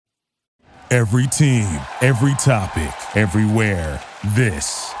Every team, every topic, everywhere.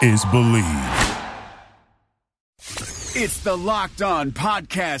 This is Believe. It's the Locked On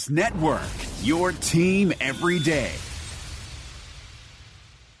Podcast Network, your team every day.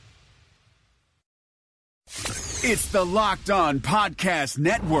 It's the Locked On Podcast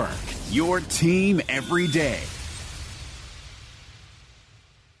Network, your team every day.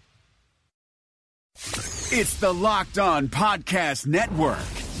 It's the Locked On Podcast Network,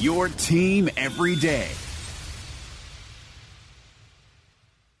 your team every day.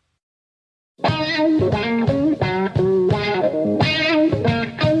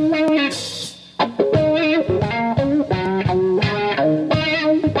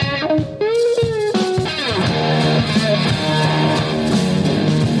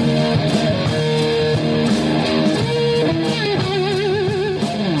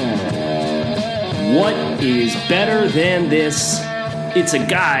 What is better than this? It's a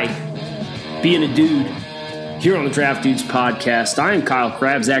guy being a dude here on the Draft Dudes podcast. I am Kyle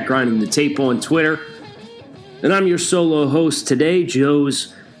Krabs, at Grinding the Tape on Twitter, and I'm your solo host today.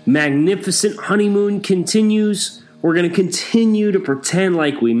 Joe's magnificent honeymoon continues. We're going to continue to pretend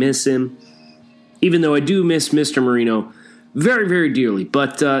like we miss him, even though I do miss Mr. Marino very, very dearly,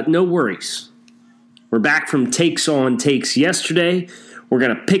 but no worries. We're back from takes on takes yesterday. We're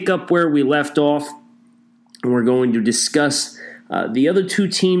going to pick up where we left off, and we're going to discuss the other two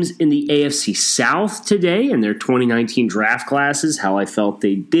teams in the AFC South today and their 2019 draft classes, how I felt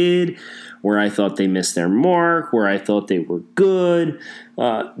they did, where I thought they missed their mark, where I thought they were good.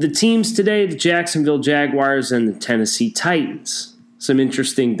 The teams today, the Jacksonville Jaguars and the Tennessee Titans. Some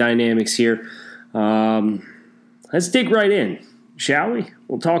interesting dynamics here. Let's dig right in, shall we?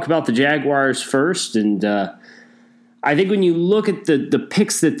 We'll talk about the Jaguars first, and I think when you look at the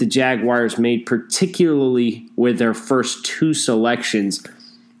picks that the Jaguars made, particularly with their first two selections,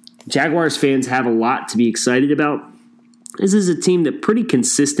 Jaguars fans have a lot to be excited about. This is a team that pretty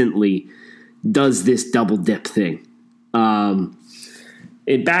consistently does this double dip thing.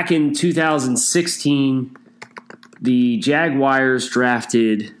 Back in 2016, the Jaguars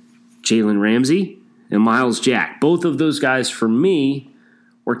drafted Jalen Ramsey and Myles Jack. Both of those guys, for me,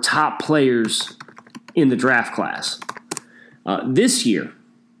 were top players in the draft class. This year,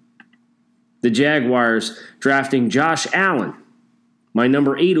 the Jaguars drafting Josh Allen, my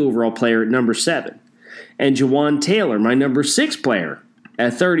number 8 overall player at number 7, and Jawan Taylor, my number 6 player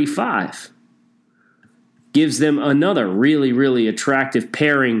at 35, gives them another really, really attractive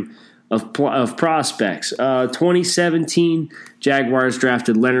pairing of prospects. 2017, Jaguars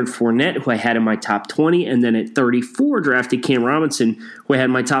drafted Leonard Fournette, who I had in my top 20, and then at 34 drafted Cam Robinson, who I had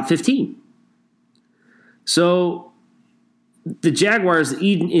in my top 15. So the Jaguars,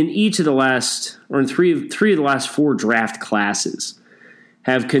 in each of the last, or in three of the last 4 draft classes,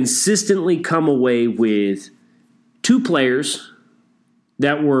 have consistently come away with 2 players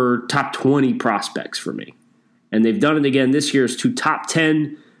that were top 20 prospects for me. And they've done it again this year as 2 top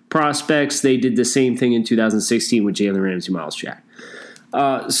 10 prospects. They did the same thing in 2016 with Jalen Ramsey, Myles Jack.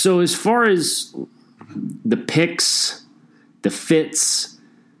 So as far as the picks, the fits,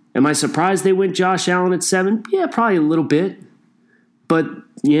 am I surprised they went Josh Allen at 7? Yeah, probably a little bit. But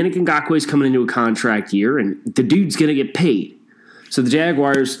Yannick Ngakoue is coming into a contract year, and the dude's going to get paid. So the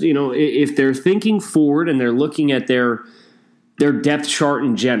Jaguars, if they're thinking forward and they're looking at their depth chart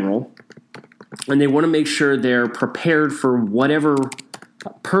in general, and they want to make sure they're prepared for whatever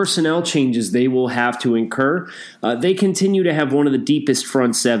personnel changes they will have to incur, they continue to have one of the deepest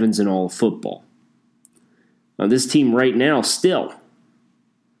front sevens in all of football. This team right now still,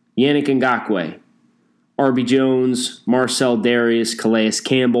 Yannick Ngakoue, R.B. Jones, Marcel Darius, Calais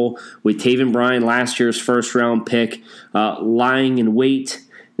Campbell, with Taven Bryan, last year's first-round pick, lying in wait,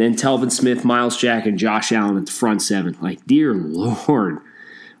 then Telvin Smith, Myles Jack, and Josh Allen at the front 7. Like, dear Lord,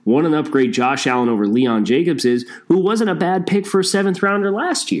 what an upgrade Josh Allen over Leon Jacobs is, who wasn't a bad pick for a 7th-rounder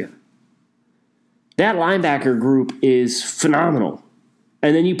last year. That linebacker group is phenomenal.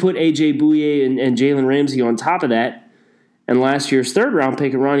 And then you put A.J. Bouye and Jalen Ramsey on top of that, and last year's 3rd-round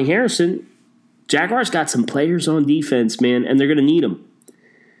pick, Ronnie Harrison. Jaguars got some players on defense, man, and they're going to need them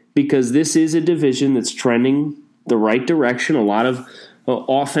because this is a division that's trending the right direction. A lot of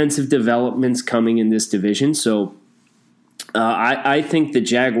offensive developments coming in this division. So I think the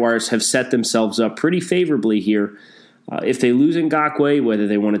Jaguars have set themselves up pretty favorably here. If they lose Ngakoue, whether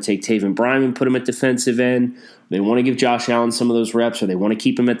they want to take Taven Bryan and put him at defensive end, they want to give Josh Allen some of those reps, or they want to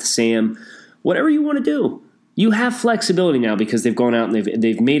keep him at the Sam, whatever you want to do. You have flexibility now because they've gone out and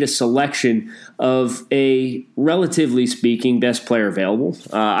they've made a selection of a, relatively speaking, best player available.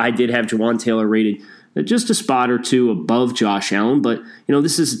 I did have Jawan Taylor rated just a spot or two above Josh Allen. But,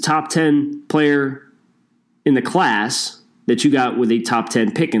 this is a top 10 player in the class that you got with a top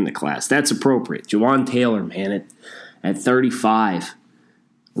 10 pick in the class. That's appropriate. Jawaan Taylor, man, at 35.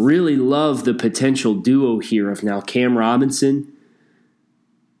 Really love the potential duo here of now Cam Robinson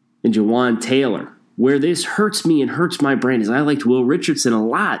and Jawaan Taylor. Where this hurts me and hurts my brain is I liked Will Richardson a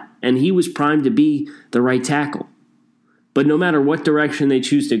lot, and he was primed to be the right tackle. But no matter what direction they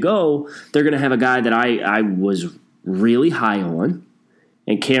choose to go, they're going to have a guy that I was really high on,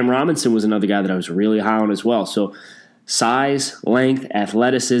 and Cam Robinson was another guy that I was really high on as well. So size, length,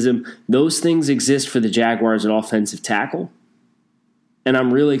 athleticism, those things exist for the Jaguars at offensive tackle. And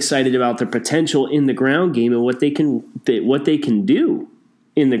I'm really excited about their potential in the ground game and what they can do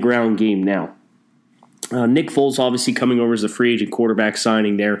in the ground game now. Nick Foles obviously coming over as a free agent quarterback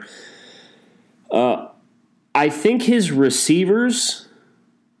signing there. I think his receivers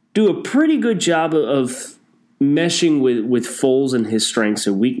do a pretty good job of meshing with Foles and his strengths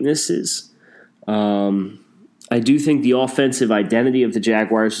and weaknesses. I do think the offensive identity of the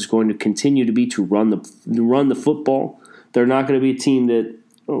Jaguars is going to continue to be to run the football. They're not going to be a team that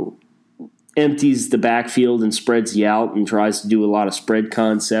empties the backfield and spreads you out and tries to do a lot of spread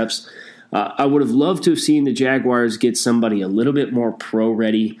concepts. I would have loved to have seen the Jaguars get somebody a little bit more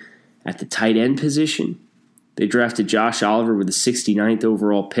pro-ready at the tight end position. They drafted Josh Oliver with the 69th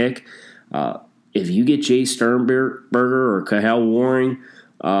overall pick. If you get Jay Sternberger or Kahal Warring,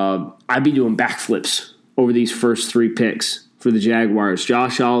 I'd be doing backflips over these first three picks for the Jaguars.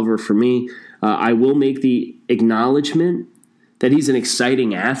 Josh Oliver, for me, I will make the acknowledgement that he's an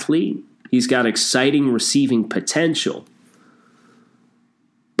exciting athlete. He's got exciting receiving potential.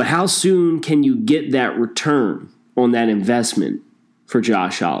 But how soon can you get that return on that investment for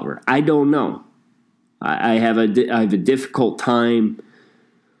Josh Oliver? I don't know. I have a difficult time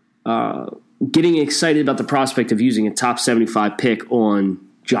getting excited about the prospect of using a top 75 pick on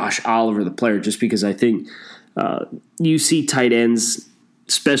Josh Oliver, the player, just because I think you see tight ends,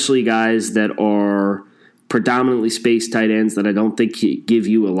 especially guys that are predominantly spaced tight ends that I don't think give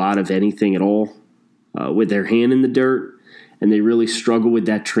you a lot of anything at all with their hand in the dirt. And they really struggle with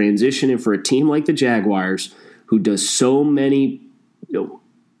that transition. And for a team like the Jaguars, who does so many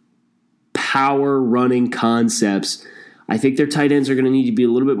power running concepts, I think their tight ends are going to need to be a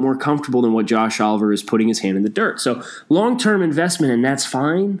little bit more comfortable than what Josh Oliver is putting his hand in the dirt. So long-term investment, and that's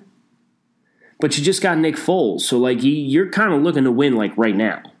fine. But you just got Nick Foles. So you're kind of looking to win right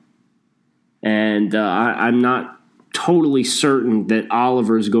now. And I'm not totally certain that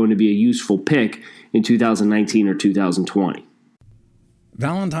Oliver is going to be a useful pick in 2019 or 2020.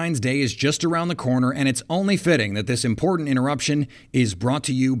 Valentine's Day is just around the corner, and it's only fitting that this important interruption is brought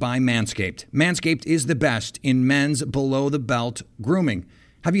to you by Manscaped. Manscaped is the best in men's below-the-belt grooming.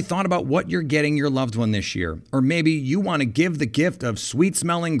 Have you thought about what you're getting your loved one this year? Or maybe you want to give the gift of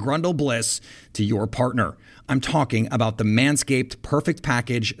sweet-smelling Grundle Bliss to your partner. I'm talking about the Manscaped Perfect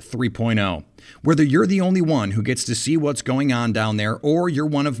Package 3.0. Whether you're the only one who gets to see what's going on down there or you're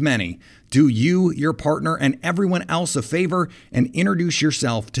one of many, do you, your partner, and everyone else a favor and introduce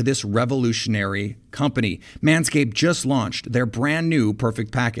yourself to this revolutionary company. Manscaped just launched their brand new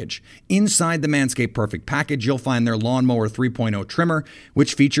Perfect Package. Inside the Manscaped Perfect Package, you'll find their Lawnmower 3.0 trimmer,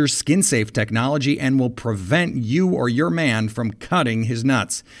 which features skin-safe technology and will prevent you or your man from cutting his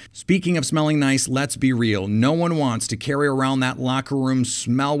nuts. Speaking of smelling nice, let's be real. No one wants to carry around that locker room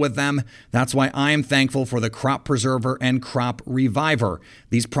smell with them. That's why I am thankful for the Crop Preserver and Crop Reviver.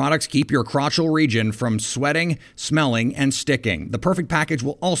 These products keep your crotchal region from sweating, smelling, and sticking. The Perfect Package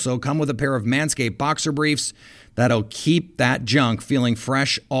will also come with a pair of Manscaped boxer briefs that'll keep that junk feeling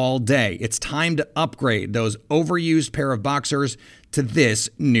fresh all day. It's time to upgrade those overused pair of boxers to this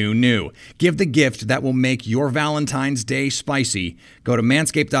new. Give the gift that will make your Valentine's Day spicy. Go to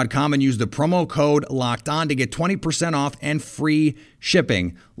manscaped.com and use the promo code LOCKEDON to get 20% off and free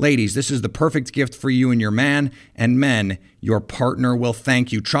shipping. Ladies, this is the perfect gift for you and your man. And men, your partner will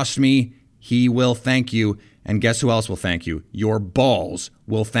thank you. Trust me, he will thank you. And guess who else will thank you? Your balls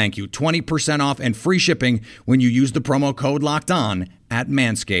will thank you. 20% off and free shipping when you use the promo code LOCKEDON at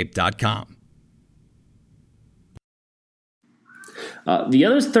manscaped.com. The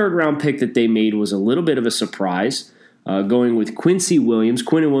other third-round pick that they made was a little bit of a surprise, going with Quincy Williams.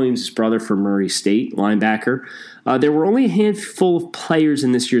 Quinnen Williams' brother from Murray State, linebacker. There were only a handful of players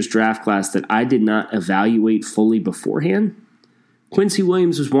in this year's draft class that I did not evaluate fully beforehand. Quincy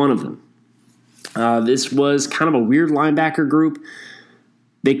Williams was one of them. This was kind of a weird linebacker group.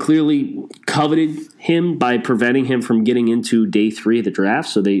 They clearly coveted him by preventing him from getting into day 3 of the draft,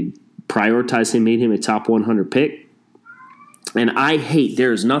 so they prioritized him, made him a top 100 pick. And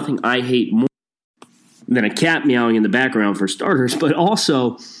there is nothing I hate more than a cat meowing in the background for starters, but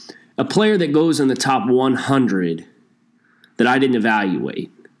also a player that goes in the top 100 that I didn't evaluate.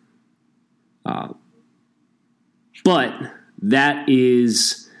 But that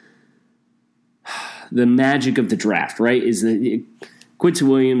is the magic of the draft, right? Is that Quincy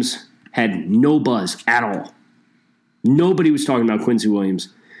Williams had no buzz at all. Nobody was talking about Quincy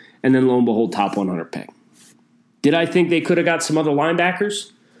Williams. And then lo and behold, top 100 pick. Did I think they could have got some other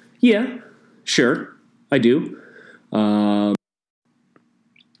linebackers? Yeah, sure, I do.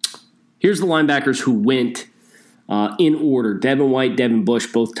 Here's the linebackers who went in order. Devin White, Devin Bush,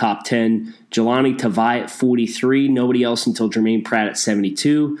 both top 10. Jelani Tavai at 43. Nobody else until Jermaine Pratt at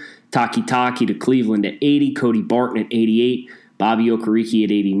 72. Taki to Cleveland at 80. Cody Barton at 88. Bobby Okereke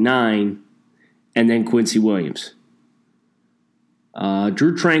at 89. And then Quincy Williams.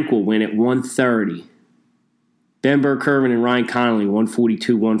 Drew Tranquill went at 130. Ben Burke-Kirven and Ryan Connolly,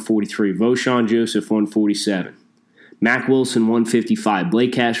 142, 143. Voshon Joseph, 147. Mack Wilson, 155.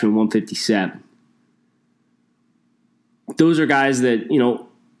 Blake Cashman, 157. Those are guys that,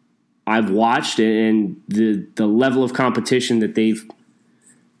 I've watched, and the level of competition that they've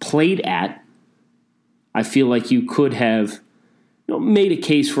played at, I feel like you could have made a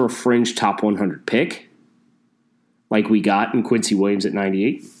case for a fringe top 100 pick, like we got in Quincy Williams at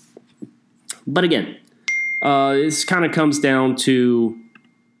 98. But again, this kind of comes down to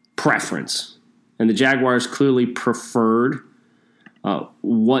preference. And the Jaguars clearly preferred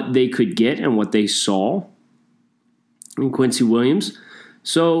what they could get and what they saw in Quincy Williams.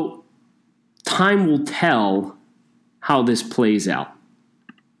 So time will tell how this plays out.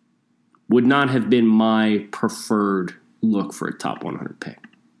 Would not have been my preferred look for a top 100 pick.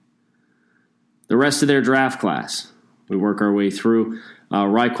 The rest of their draft class, we work our way through.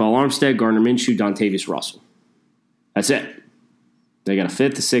 Raekwon Armstead, Gardner Minshew, Dontavius Russell. That's it. They got a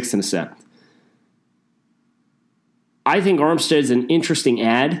 5th, a 6th, and a 7th. I think Armstead's an interesting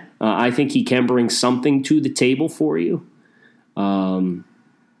ad. I think he can bring something to the table for you.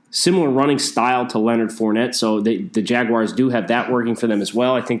 Similar running style to Leonard Fournette, so the Jaguars do have that working for them as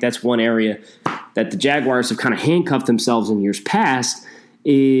well. I think that's one area that the Jaguars have kind of handcuffed themselves in years past,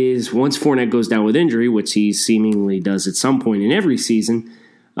 is once Fournette goes down with injury, which he seemingly does at some point in every season,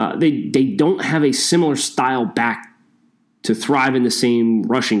 they don't have a similar style back to thrive in the same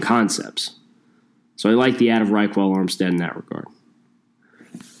rushing concepts. So I like the ad of Raekwon Armstead in that regard.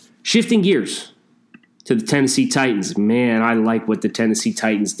 Shifting gears to the Tennessee Titans. Man, I like what the Tennessee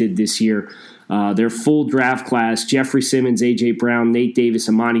Titans did this year. Their full draft class, Jeffrey Simmons, A.J. Brown, Nate Davis,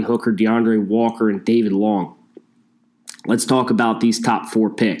 Amani Hooker, DeAndre Walker, and David Long. Let's talk about these top 4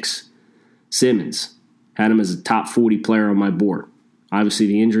 picks. Simmons, had him as a top 40 player on my board. Obviously,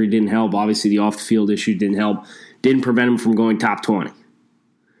 the injury didn't help. Obviously, the off-the-field issue didn't help. Didn't prevent him from going top 20.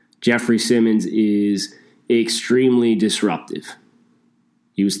 Jeffrey Simmons is extremely disruptive.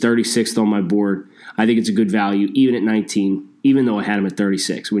 He was 36th on my board. I think it's a good value, even at 19, even though I had him at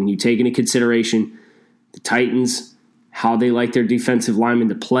 36. When you take into consideration the Titans, how they like their defensive linemen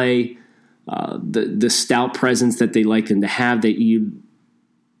to play, the stout presence that they like them to have,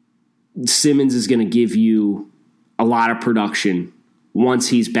 Simmons is going to give you a lot of production once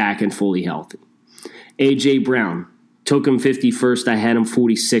he's back and fully healthy. A.J. Brown, took him 51st. I had him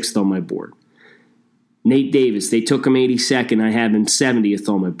 46th on my board. Nate Davis, they took him 82nd. I had him 70th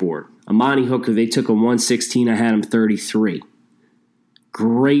on my board. Amani Hooker, they took him 116. I had him 33.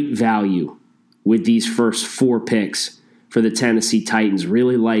 Great value with these first 4 picks for the Tennessee Titans.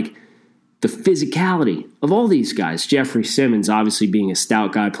 Really like the physicality of all these guys. Jeffrey Simmons, obviously being a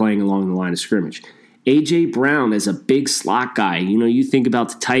stout guy playing along the line of scrimmage. A.J. Brown as a big slot guy. You think about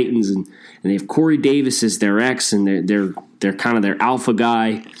the Titans, and they have Corey Davis as their ex, and they're kind of their alpha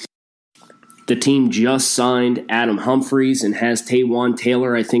guy. The team just signed Adam Humphries and has Taywan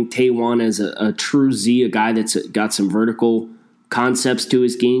Taylor. I think Taywan is a true Z, a guy that's got some vertical concepts to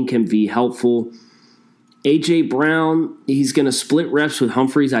his game, can be helpful. A.J. Brown, he's going to split reps with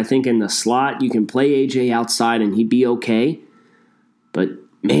Humphries, I think, in the slot. You can play A.J. outside and he'd be okay. But,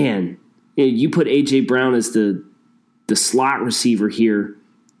 man, you put A.J. Brown as the slot receiver here,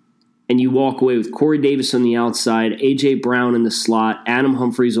 and you walk away with Corey Davis on the outside, A.J. Brown in the slot, Adam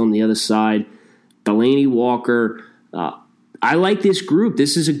Humphries on the other side, Delaney Walker. I like this group.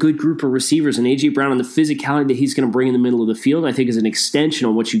 This is a good group of receivers, and A.J. Brown and the physicality that he's going to bring in the middle of the field, I think, is an extension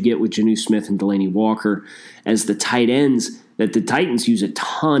on what you get with Jonnu Smith and Delaney Walker as the tight ends that the Titans use a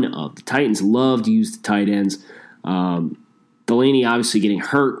ton of. The Titans love to use the tight ends. Delaney obviously getting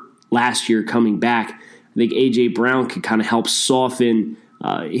hurt last year, coming back. I think A.J. Brown could kind of help soften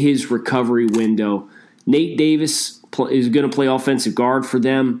his recovery window. Nate Davis is going to play offensive guard for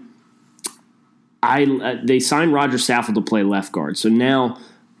them. They signed Roger Saffold to play left guard. So now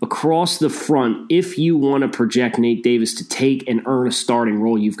across the front, if you want to project Nate Davis to take and earn a starting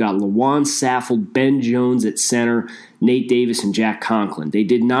role, you've got Lawan Saffold, Ben Jones at center, Nate Davis, and Jack Conklin. They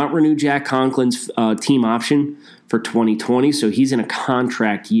did not renew Jack Conklin's team option for 2020, so he's in a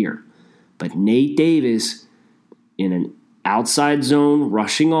contract year. But Nate Davis in an outside zone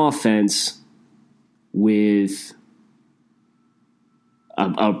rushing offense with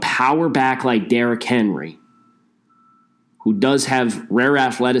a power back like Derrick Henry, who does have rare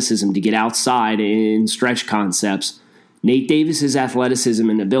athleticism to get outside in stretch concepts. Nate Davis's athleticism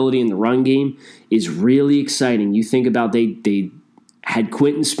and ability in the run game is really exciting. You think about they had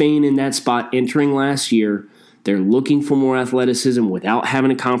Quinton Spain in that spot entering last year. They're looking for more athleticism without having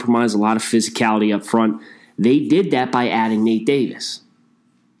to compromise a lot of physicality up front. They did that by adding Nate Davis.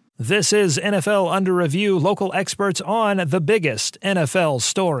 This is NFL Under Review, local experts on the biggest NFL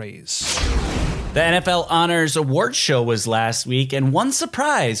stories. The NFL Honors Awards show was last week, and one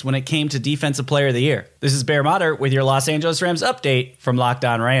surprise when it came to Defensive Player of the Year. This is Bear Motter with your Los Angeles Rams update from Locked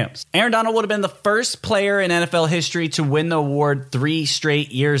On Rams. Aaron Donald would have been the first player in NFL history to win the award 3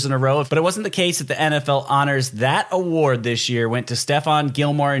 straight years in a row, but it wasn't the case at the NFL Honors. That award this year went to Stephon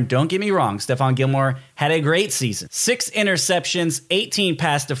Gilmore, and don't get me wrong, Stephon Gilmore had a great season. 6 interceptions, 18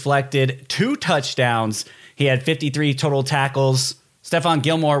 pass deflected, 2 touchdowns. He had 53 total tackles. Stephon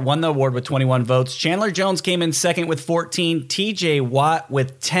Gilmore won the award with 21 votes. Chandler Jones came in second with 14. TJ Watt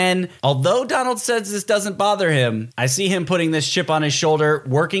with 10. Although Donald says this doesn't bother him, I see him putting this chip on his shoulder,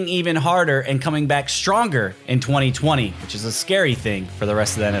 working even harder, and coming back stronger in 2020, which is a scary thing for the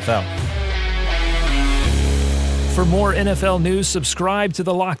rest of the NFL. For more NFL news, subscribe to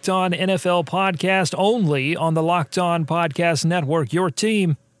the Locked On NFL podcast only on the Locked On Podcast Network, your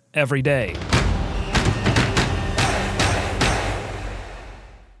team every day.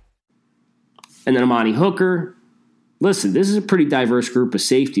 And then Amani Hooker. Listen, this is a pretty diverse group of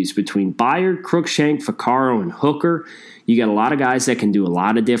safeties between Byard, Cruikshank, Vaccaro, and Hooker. You got a lot of guys that can do a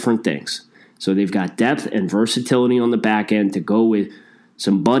lot of different things. So they've got depth and versatility on the back end to go with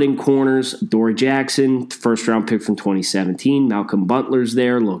some budding corners. Dory Jackson, first-round pick from 2017. Malcolm Butler's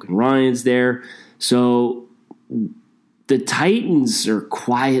there. Logan Ryan's there. So the Titans are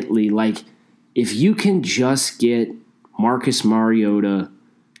quietly, like, if you can just get Marcus Mariota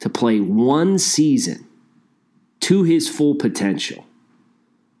to play one season to his full potential,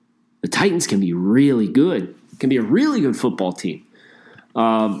 the Titans can be really good. Can be a really good football team.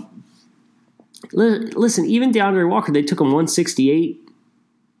 Listen, even DeAndre Walker, they took him 168.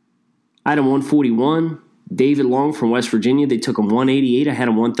 I had him 141. David Long from West Virginia, they took him 188. I had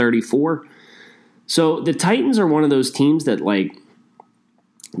him 134. So the Titans are one of those teams that, like,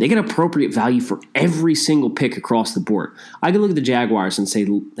 they get appropriate value for every single pick across the board. I can look at the Jaguars and say,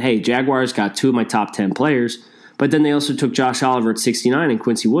 hey, Jaguars got 2 of my top 10 players, but then they also took Josh Oliver at 69 and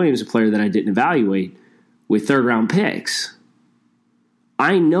Quincy Williams, a player that I didn't evaluate, with third-round picks.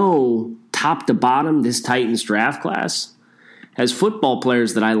 I know top to bottom this Titans draft class has football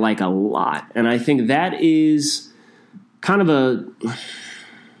players that I like a lot, and I think that is kind of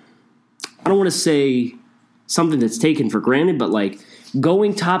I don't want to say something that's taken for granted, but like,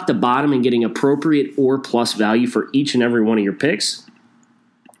 going top to bottom and getting appropriate or plus value for each and every one of your picks,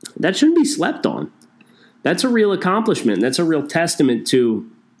 that shouldn't be slept on. That's a real accomplishment. That's a real testament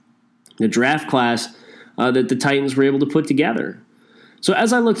to the draft class that the Titans were able to put together. So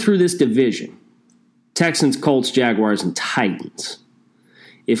as I look through this division, Texans, Colts, Jaguars, and Titans,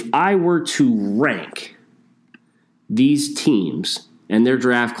 if I were to rank these teams and their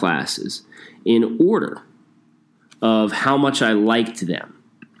draft classes in order of how much I liked them,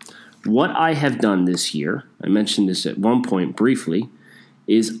 what I have done this year, I mentioned this at one point briefly,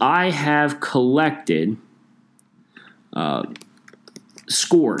 is I have collected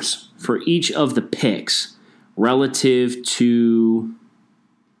scores for each of the picks relative to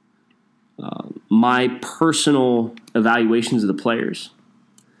my personal evaluations of the players.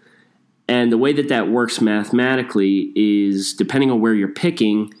 And the way that works mathematically is, depending on where you're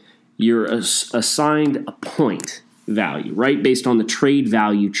picking, you're assigned a point value, right, based on the trade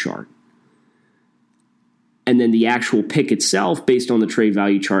value chart. And then the actual pick itself, based on the trade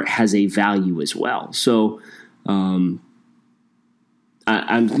value chart, has a value as well. So I'm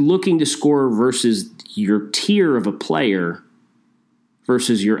looking to score versus your tier of a player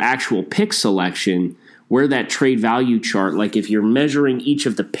versus your actual pick selection, where that trade value chart, like if you're measuring each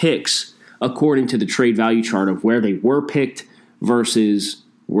of the picks according to the trade value chart of where they were picked versus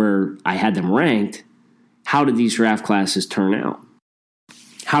where I had them ranked, how did these draft classes turn out?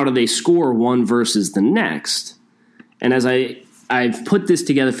 How do they score one versus the next? And as I I've put this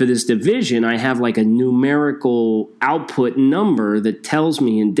together for this division. I have like a numerical output number that tells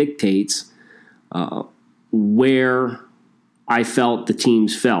me and dictates where I felt the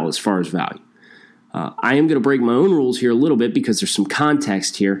teams fell as far as value. I am going to break my own rules here a little bit because there's some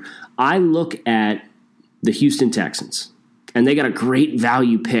context here. I look at the Houston Texans, and they got a great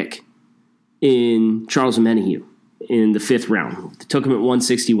value pick in Charles Omenihu in the 5th round. They took him at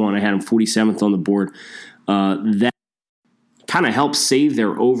 161. I had him 47th on the board. That kind of helped save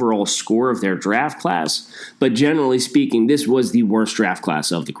their overall score of their draft class. But generally speaking, this was the worst draft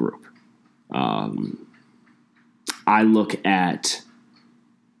class of the group. I look at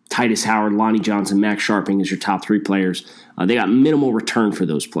Titus Howard, Lonnie Johnson, Max Sharping as your top 3 players. They got minimal return for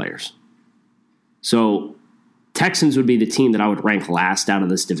those players. So Texans would be the team that I would rank last out of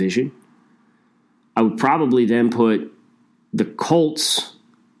this division. I would probably then put the Colts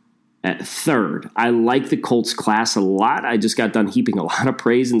at 3rd. I like the Colts class a lot. I just got done heaping a lot of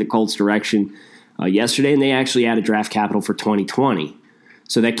praise in the Colts direction yesterday, and they actually added draft capital for 2020.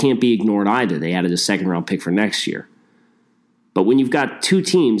 So that can't be ignored either. They added a 2nd-round pick for next year. But when you've got 2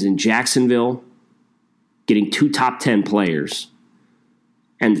 teams in Jacksonville getting 2 top 10 players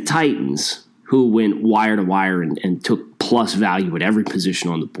and the Titans who went wire to wire and took plus value at every position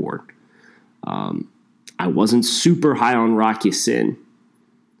on the board, I wasn't super high on Rock Ya-Sin.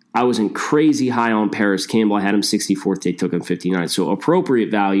 I wasn't crazy high on Paris Campbell. I had him 64th. They took him 59th. So appropriate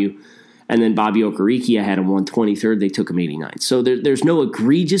value. And then Bobby Okereke, I had him 123rd. They took him 89th. So there's no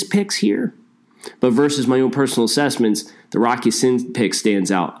egregious picks here. But versus my own personal assessments, the Rock Ya-Sin pick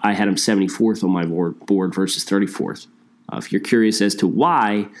stands out. I had him 74th on my board versus 34th. If you're curious as to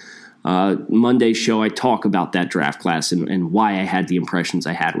why, Monday's show I talk about that draft class and why I had the impressions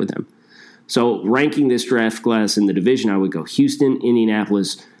I had with them. So ranking this draft class in the division, I would go Houston,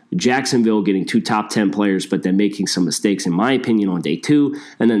 Indianapolis, Jacksonville getting 2 top 10 players, but then making some mistakes, in my opinion, on day 2,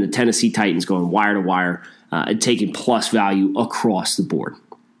 and then the Tennessee Titans going wire to wire and taking plus value across the board.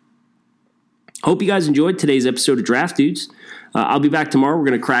 Hope you guys enjoyed today's episode of Draft Dudes. I'll be back tomorrow. We're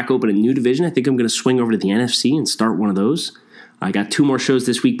going to crack open a new division. I think I'm going to swing over to the NFC and start one of those. I got 2 more shows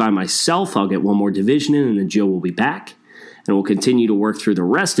this week by myself. I'll get 1 more division in, and then Joe will be back. And we'll continue to work through the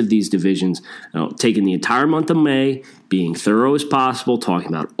rest of these divisions, taking the entire month of May, being thorough as possible, talking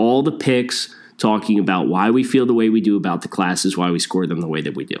about all the picks, talking about why we feel the way we do about the classes, why we score them the way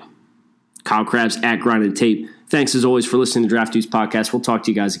that we do. Kyle Krabs at Grinding Tape. Thanks as always for listening to Draft Dudes Podcast. We'll talk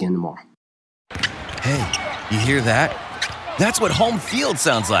to you guys again tomorrow. Hey, you hear that? That's what home field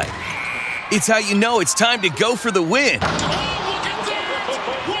sounds like. It's how you know it's time to go for the win.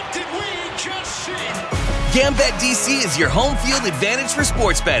 Gambit DC is your home field advantage for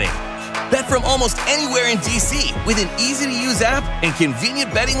sports betting. Bet from almost anywhere in DC with an easy-to-use app and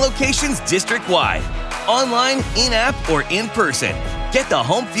convenient betting locations district-wide. Online, in-app, or in person. Get the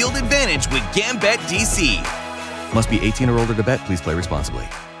home field advantage with Gambit DC. Must be 18 or older to bet. Please play responsibly.